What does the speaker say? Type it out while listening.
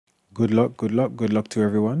Good luck, good luck, good luck to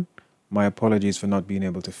everyone. My apologies for not being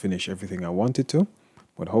able to finish everything I wanted to,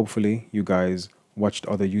 but hopefully you guys watched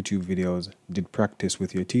other YouTube videos, did practice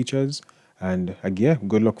with your teachers, and yeah,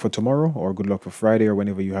 good luck for tomorrow or good luck for Friday or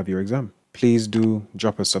whenever you have your exam. Please do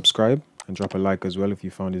drop a subscribe and drop a like as well if you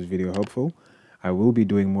found this video helpful. I will be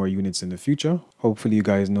doing more units in the future. Hopefully you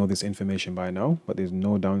guys know this information by now, but there's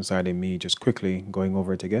no downside in me just quickly going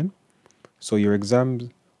over it again. So your exams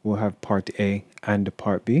will have part A and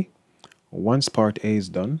part B. Once part A is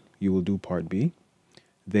done, you will do part B.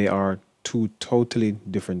 They are two totally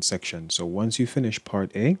different sections. So once you finish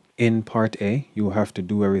part A, in part A, you will have to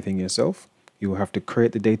do everything yourself. You will have to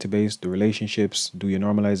create the database, the relationships, do your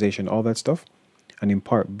normalization, all that stuff. And in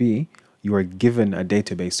part B, you are given a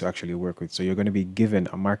database to actually work with. So you're going to be given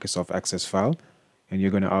a Microsoft Access file and you're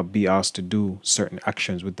going to be asked to do certain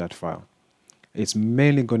actions with that file. It's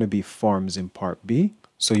mainly going to be forms in part B.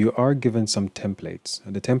 So you are given some templates,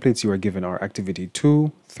 and the templates you are given are activity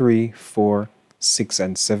 2, 3, 4, 6,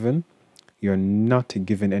 and 7. You're not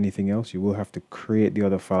given anything else. You will have to create the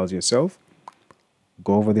other files yourself.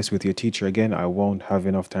 Go over this with your teacher again. I won't have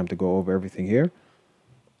enough time to go over everything here.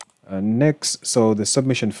 Next, so the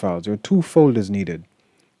submission files. There are two folders needed.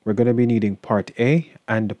 We're going to be needing part A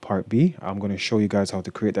and part B. I'm going to show you guys how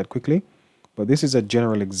to create that quickly. But this is a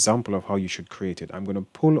general example of how you should create it. I'm going to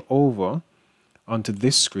pull over onto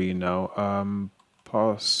this screen now.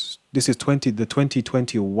 This is the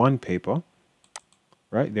 2021 paper,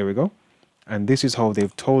 right? There we go. And this is how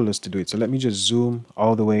they've told us to do it. So let me just zoom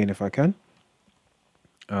all the way in if I can.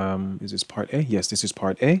 Is this part A? Yes, this is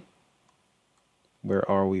part A.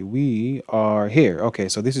 Where are we? We are here. Okay,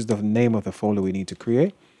 so this is the name of the folder we need to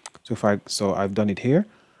create. So I've done it here.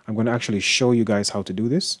 I'm going to actually show you guys how to do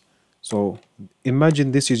this. So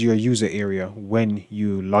imagine this is your user area when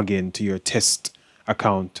you log in to your test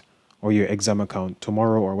account or your exam account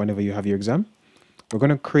tomorrow or whenever you have your exam. We're going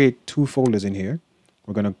to create two folders in here.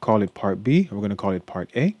 We're going to call it part B and we're going to call it part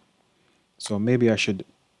A. So maybe I should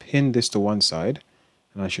pin this to one side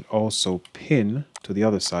and I should also pin to the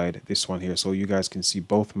other side this one here so you guys can see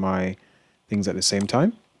both my things at the same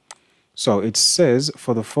time. So it says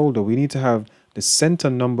for the folder we need to have the center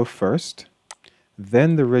number first,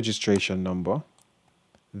 then the registration number,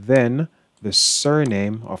 then the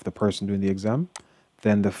surname of the person doing the exam,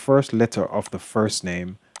 then the first letter of the first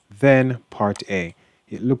name, then part A.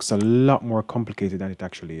 It looks a lot more complicated than it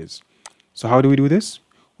actually is. So how do we do this?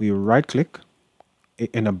 We right click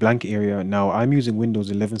in a blank area. Now I'm using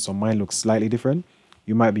Windows 11, so mine looks slightly different.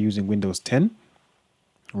 You might be using Windows 10.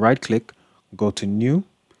 Right click, go to new,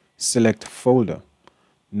 select folder.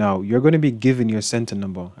 Now, you're going to be given your center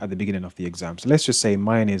number at the beginning of the exam. So let's just say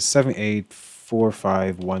mine is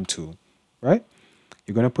 784512, right?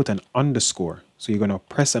 You're going to put an underscore. So you're going to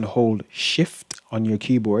press and hold Shift on your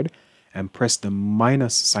keyboard and press the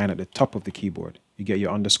minus sign at the top of the keyboard. You get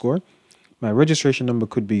your underscore. My registration number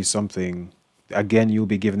could be something, again, you'll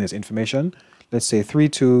be given this information. Let's say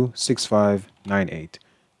 326598.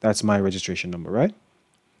 That's my registration number, right?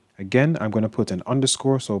 Again, I'm going to put an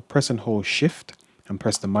underscore. So press and hold Shift and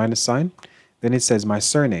press the minus sign. Then it says my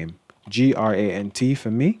surname, Grant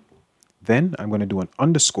for me. Then I'm going to do an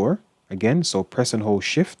underscore again. So press and hold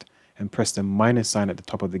Shift and press the minus sign at the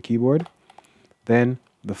top of the keyboard. Then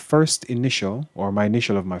the first initial or my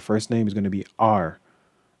initial of my first name is going to be R,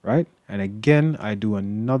 right? And again, I do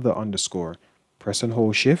another underscore. Press and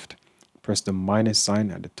hold Shift, press the minus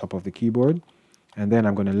sign at the top of the keyboard. And then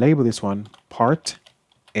I'm going to label this one Part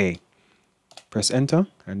A. Press enter,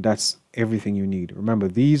 and that's everything you need. Remember,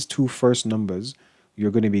 these two first numbers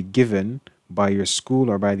you're going to be given by your school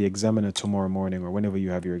or by the examiner tomorrow morning or whenever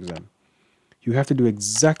you have your exam. You have to do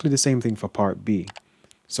exactly the same thing for part B.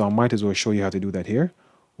 So I might as well show you how to do that here.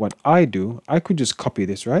 What I do, I could just copy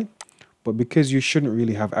this, right? But because you shouldn't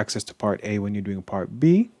really have access to part A when you're doing part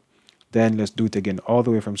B, then let's do it again all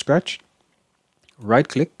the way from scratch. Right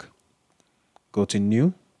click, go to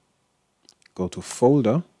new, go to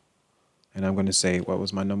folder, and I'm going to say, what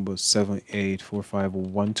was my number?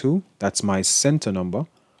 784512. That's my center number,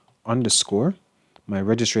 underscore. My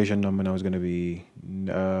registration number now is going to be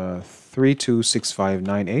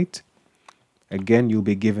 326598. Again, you'll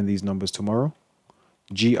be given these numbers tomorrow.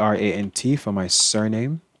 Grant for my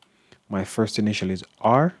surname. My first initial is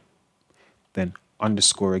R. Then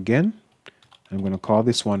underscore again. I'm going to call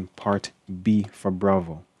this one part B for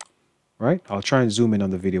Bravo. Right? I'll try and zoom in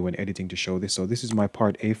on the video when editing to show this. So this is my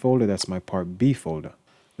part A folder. That's my part B folder.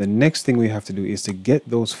 The next thing we have to do is to get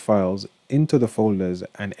those files into the folders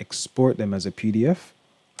and export them as a PDF.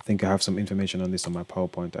 I think I have some information on this on my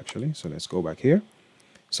PowerPoint actually. So let's go back here.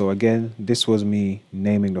 So again, this was me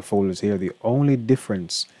naming the folders here. The only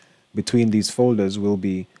difference Between these folders will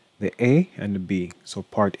be the A and the B. So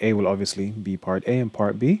part A will obviously be part A and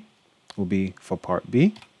part B will be for part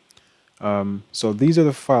B. So these are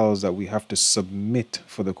the files that we have to submit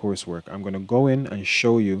for the coursework. I'm going to go in and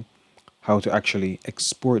show you how to actually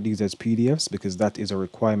export these as PDFs because that is a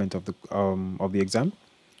requirement of the exam.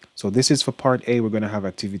 So this is for part A. We're going to have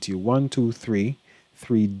activity 1, 2, 3,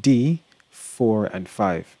 3D, 4, and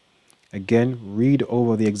 5. Again, read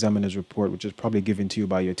over the examiner's report, which is probably given to you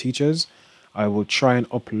by your teachers. I will try and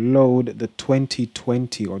upload the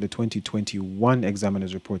 2020 or the 2021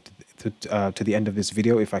 examiner's report to the end of this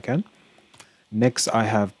video if I can. Next, I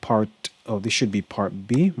have this should be part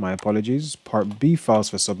B, my apologies. Part B files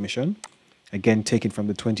for submission, again, taken from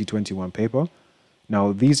the 2021 paper.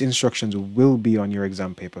 Now, these instructions will be on your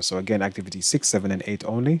exam paper. So again, activity 6, 7, and 8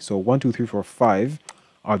 only. So 1, 2, 3, 4, 5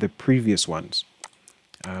 are the previous ones.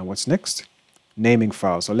 What's next? Naming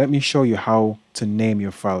files. So let me show you how to name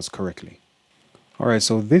your files correctly. All right,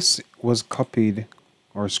 so this was copied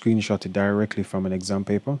or screenshotted directly from an exam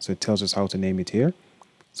paper. So it tells us how to name it here.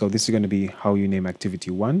 So this is going to be how you name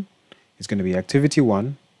activity 1. It's going to be activity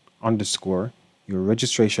 1 underscore your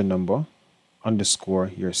registration number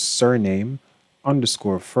underscore your surname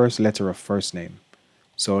underscore first letter of first name.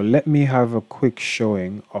 So let me have a quick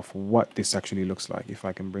showing of what this actually looks like. If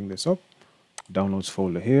I can bring this up, downloads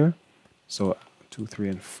folder here. So 2, 3,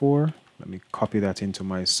 and 4. Let me copy that into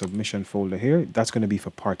my submission folder here. That's going to be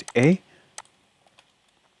for part A.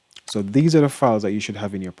 So these are the files that you should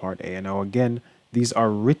have in your part A. And now again, these are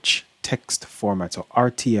rich text formats or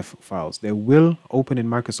RTF files. They will open in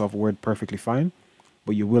Microsoft Word perfectly fine,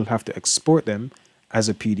 but you will have to export them as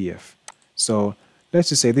a PDF. So let's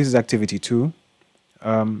just say this is activity 2.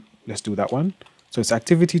 Let's do that one. So it's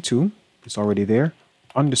activity 2. It's already there.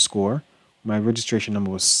 Underscore. My registration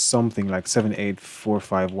number was something like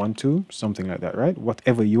 784512, something like that, right?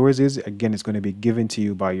 Whatever yours is, again, it's going to be given to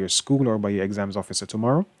you by your school or by your exams officer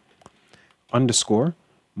tomorrow. Underscore.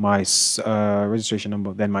 My registration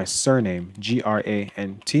number, then my surname,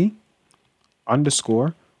 Grant,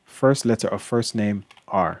 underscore, first letter of first name,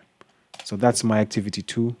 R. So that's my activity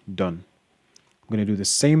 2 done. I'm going to do the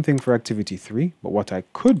same thing for activity 3, but what I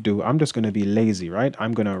could do, I'm just going to be lazy, right?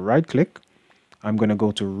 I'm going to right click. I'm going to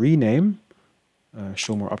go to rename,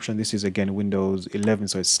 show more option. This is again Windows 11,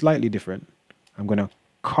 so it's slightly different. I'm going to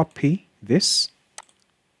copy this.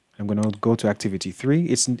 I'm going to go to activity 3.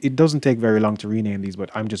 It doesn't take very long to rename these,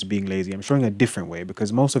 but I'm just being lazy. I'm showing a different way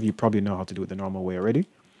because most of you probably know how to do it the normal way already.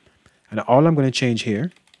 And all I'm going to change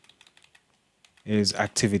here is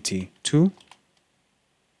activity 2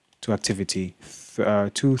 to activity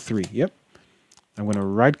 2, 3. Yep. I'm going to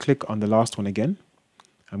right click on the last one again.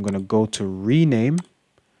 I'm going to go to rename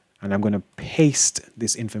and I'm going to paste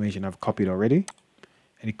this information I've copied already.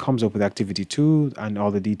 And it comes up with activity 2 and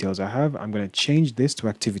all the details I have. I'm going to change this to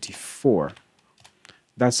activity 4.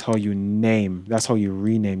 That's how you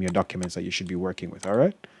rename your documents that you should be working with, all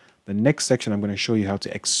right? The next section, I'm going to show you how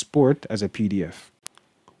to export as a PDF.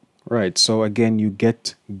 Right, so again, you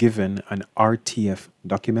get given an RTF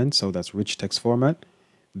document, so that's rich text format.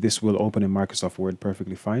 This will open in Microsoft Word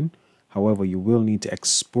perfectly fine. However, you will need to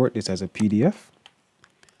export this as a PDF.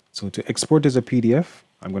 So to export as a PDF,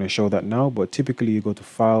 I'm going to show that now, but typically you go to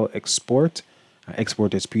File, Export,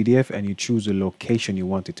 Export as PDF, and you choose the location you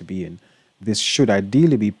want it to be in. This should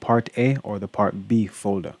ideally be Part A or the Part B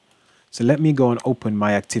folder. So let me go and open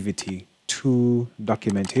my Activity 2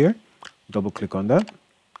 document here. Double click on that.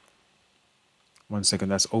 1 second,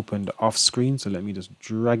 that's opened off screen, so let me just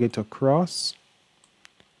drag it across.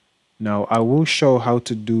 Now, I will show how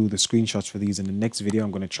to do the screenshots for these in the next video.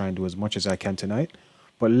 I'm going to try and do as much as I can tonight.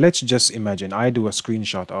 But let's just imagine I do a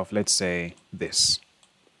screenshot of, let's say, this.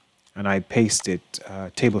 And I paste it,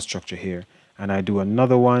 table structure here. And I do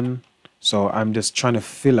another one. So I'm just trying to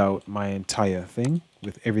fill out my entire thing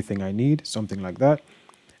with everything I need, something like that.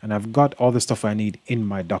 And I've got all the stuff I need in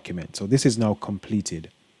my document. So this is now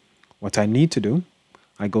completed. What I need to do,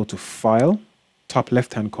 I go to File, top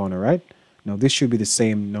left-hand corner, right? Now this should be the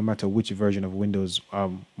same no matter which version of Windows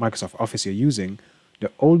Microsoft Office you're using.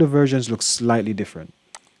 The older versions look slightly different.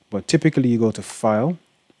 But typically you go to File,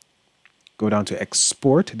 go down to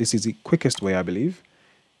Export. This is the quickest way, I believe.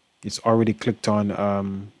 It's already clicked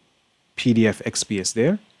on PDF XPS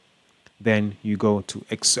there. Then you go to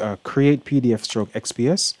Create PDF stroke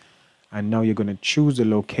XPS. And now you're going to choose the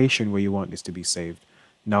location where you want this to be saved.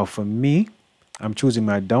 Now for me, I'm choosing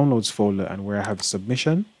my Downloads folder and where I have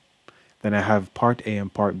Submission. Then I have Part A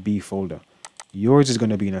and Part B folder. Yours is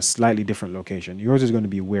going to be in a slightly different location. Yours is going to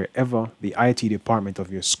be wherever the IT department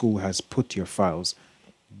of your school has put your files.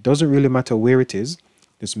 Doesn't really matter where it is.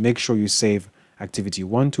 Just make sure you save activity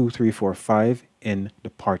 1, 2, 3, 4, 5 in the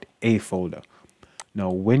part A folder. Now,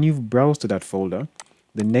 when you've browsed to that folder,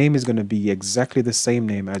 the name is going to be exactly the same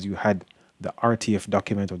name as you had the RTF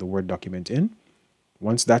document or the Word document in.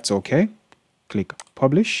 Once that's okay, click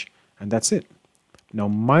Publish, and that's it. Now,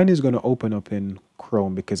 mine is going to open up in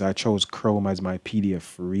Chrome because I chose Chrome as my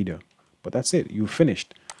PDF reader. But that's it. You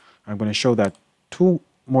finished. I'm going to show that 2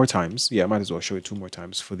 more times. Yeah, I might as well show it 2 more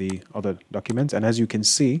times for the other documents. And as you can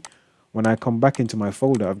see, when I come back into my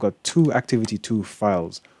folder, I've got 2 Activity 2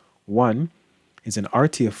 files. One is an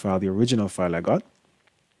RTF file, the original file I got.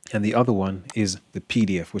 And the other one is the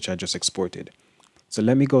PDF, which I just exported. So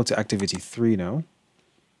let me go to Activity 3 now.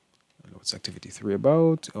 What's Activity 3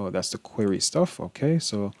 about? Oh, that's the query stuff. Okay,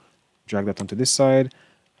 so drag that onto this side.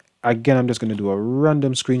 Again, I'm just going to do a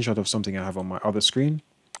random screenshot of something I have on my other screen.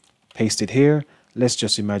 Paste it here. Let's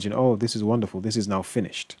just imagine, oh, this is wonderful. This is now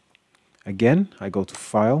finished. Again, I go to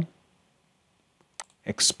File,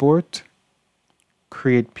 Export,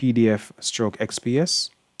 Create PDF /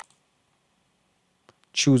 XPS.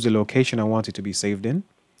 Choose the location I want it to be saved in.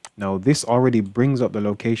 Now, this already brings up the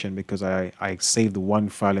location because I saved one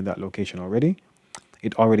file in that location already.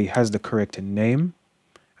 It already has the correct name.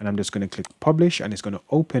 And I'm just going to click Publish, and it's going to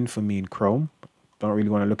open for me in Chrome. Don't really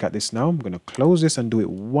want to look at this now. I'm going to close this and do it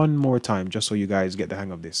one more time just so you guys get the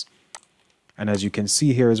hang of this. And as you can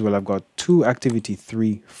see here as well, I've got 2 Activity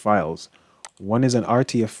 3 files. One is an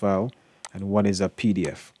RTF file and one is a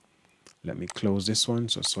PDF. Let me close this one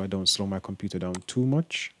so I don't slow my computer down too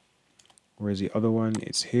much. Where's the other one?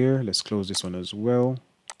 It's here. Let's close this one as well.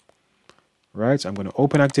 Right, I'm going to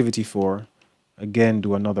open Activity 4. Again,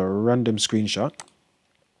 do another random screenshot.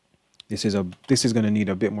 This is going to need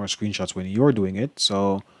a bit more screenshots when you're doing it.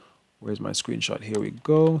 So where's my screenshot? Here we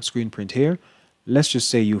go. Screen print here. Let's just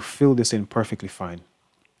say you fill this in perfectly fine.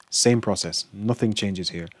 Same process. Nothing changes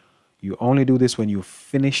here. You only do this when you've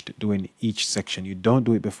finished doing each section. You don't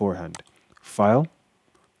do it beforehand. File,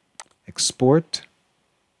 Export,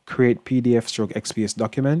 Create PDF / XPS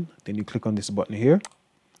document. Then you click on this button here.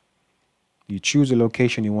 You choose the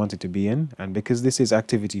location you want it to be in. And because this is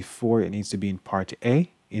Activity 4, it needs to be in Part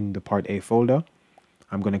A, in the Part A folder.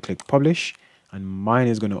 I'm going to click Publish, and mine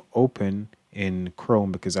is going to open in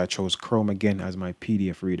Chrome because I chose Chrome again as my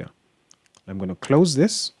PDF reader. I'm going to close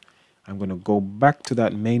this. I'm going to go back to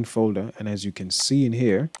that main folder, and as you can see in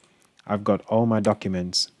here, I've got all my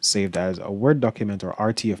documents saved as a Word document or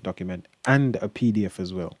RTF document and a PDF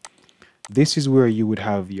as well. This is where you would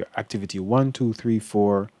have your Activity 1, 2, 3,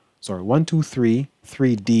 4, 1, 2, 3,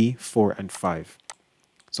 3D, 4, and 5.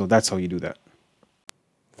 So that's how you do that.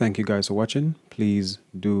 Thank you guys for watching. Please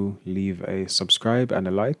do leave a subscribe and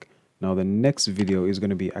a like. Now the next video is going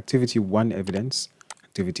to be Activity 1 evidence,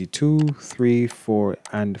 Activity 2, 3, 4,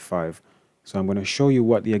 and 5. So I'm going to show you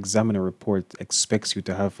what the examiner report expects you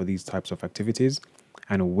to have for these types of activities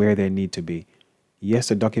and where they need to be. Yes,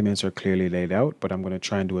 the documents are clearly laid out, but I'm going to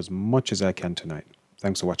try and do as much as I can tonight.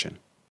 Thanks for watching.